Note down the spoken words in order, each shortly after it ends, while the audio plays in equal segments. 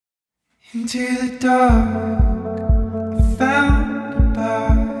Into the dark, found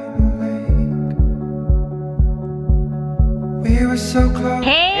by the lake. We were so close.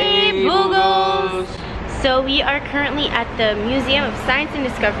 Hey, Boogles! So we are currently at the Museum of Science and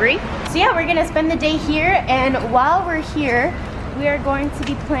Discovery. So yeah, we're gonna spend the day here, and while we're here, we are going to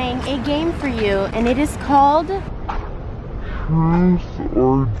be playing a game for you, and it is called Truth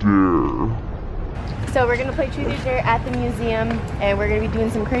or Dare. So we're gonna play Truth or Dare at the museum, and we're gonna be doing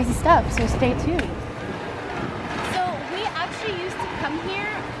some crazy stuff, so stay tuned. So we actually used to come here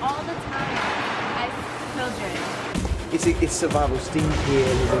all the time as children. It's Survival Steve here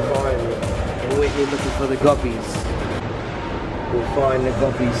in his environment, and we're here looking for the guppies. We'll find the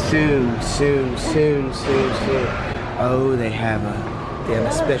guppies soon. Oh, they have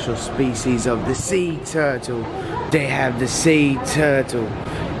a special species of the sea turtle. They have the sea turtle.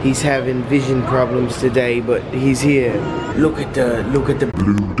 He's having vision problems today, but he's here. Look at the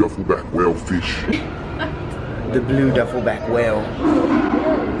blue duffelback whale fish. The blue duffelback whale.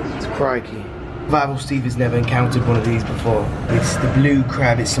 It's crikey. Survival Steve has never encountered one of these before. It's the blue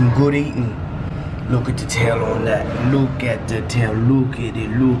crab. It's some good eating. Look at the tail on that. Look at the tail. Look at it.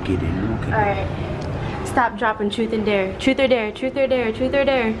 All right. Stop dropping Truth and Dare. Truth or Dare. Truth or Dare. Truth or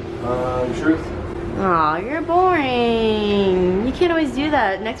Dare. Truth. Aw, you're boring. You can't always do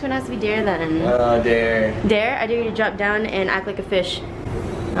that. Next one has to be Dare then. Dare. Dare? I dare you to drop down and act like a fish.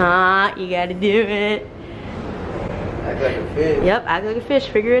 Ah, you gotta do it. Act like a fish? Yep, act like a fish.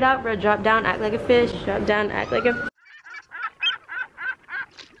 Figure it out, bro. Drop down, act like a fish. Drop down, act like a...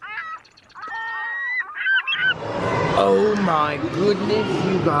 Oh my goodness,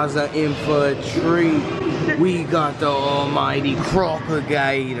 you guys are in for a treat. We got the almighty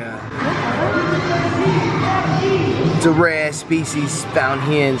crocodile. It's a rare species found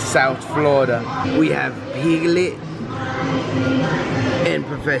here in South Florida. We have Piglet and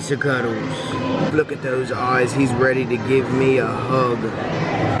Professor Cuddles. Look at those eyes, he's ready to give me a hug.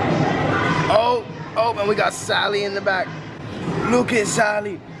 Oh, and we got Sally in the back. Look at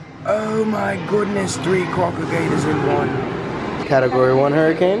Sally. Oh my goodness, 3 crocodiles in one. Category 1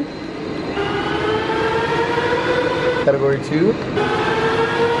 hurricane. Category 2.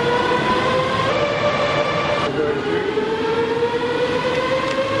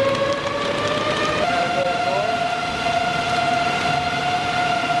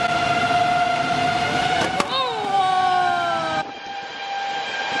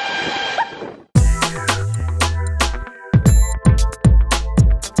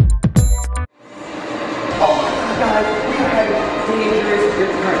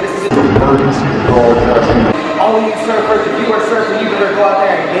 All you surfers, if you are surfing, you better go out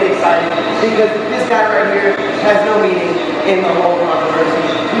there and get excited, because this guy right here has no meaning in the whole controversy.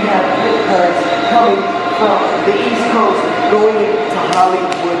 We have rip currents coming from the East Coast going to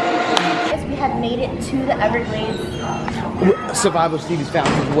Hollywood Beach. We have made it to the Everglades. Survival Steve has found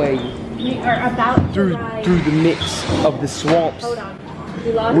his way We are about through the mix of the swamps. Hold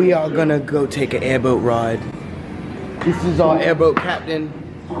on. We are gonna go take an airboat ride. This is our airboat captain.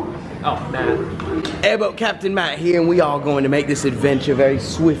 Oh, Matt. Airboat Captain Matt here, and we are going to make this adventure very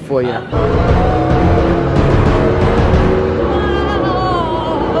swift for you.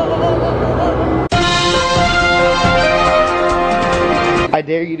 I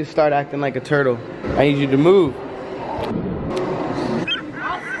dare you to start acting like a turtle. I need you to move.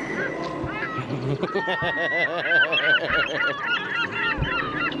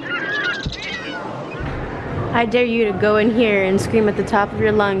 I dare you to go in here and scream at the top of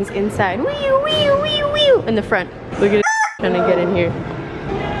your lungs inside. Wee wee wee wee in the front. Look at it trying to get in here.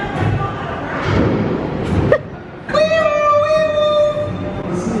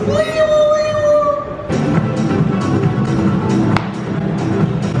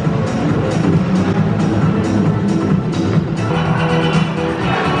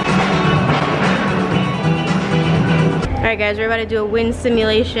 Alright guys, we're about to do a wind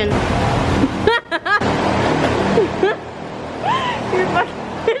simulation. You're fucking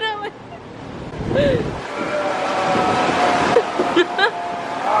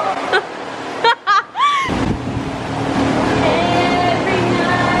Every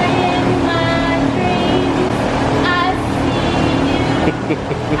night in my dreams, I see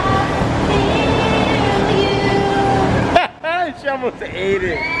you. She almost ate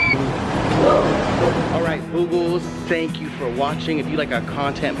it. Alright, Boogles, thank you for watching. If you like our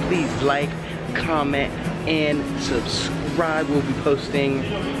content, please like, comment, and subscribe. We'll be posting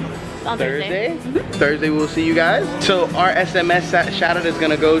On Thursday. Thursday we'll see you guys. So our SMS shout out is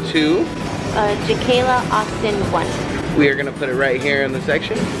gonna go to Jacayla Austin 1. We are gonna put it right here in the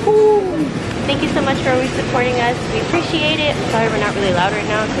section. Woo. Thank you so much for always supporting us. We appreciate it. I'm sorry we're not really loud right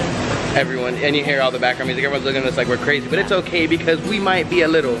now because Everyone, and you hear all the background music, everyone's looking at us like we're crazy, but it's okay because we might be a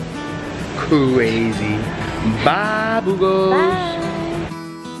little crazy. Bye, Boogos. bye.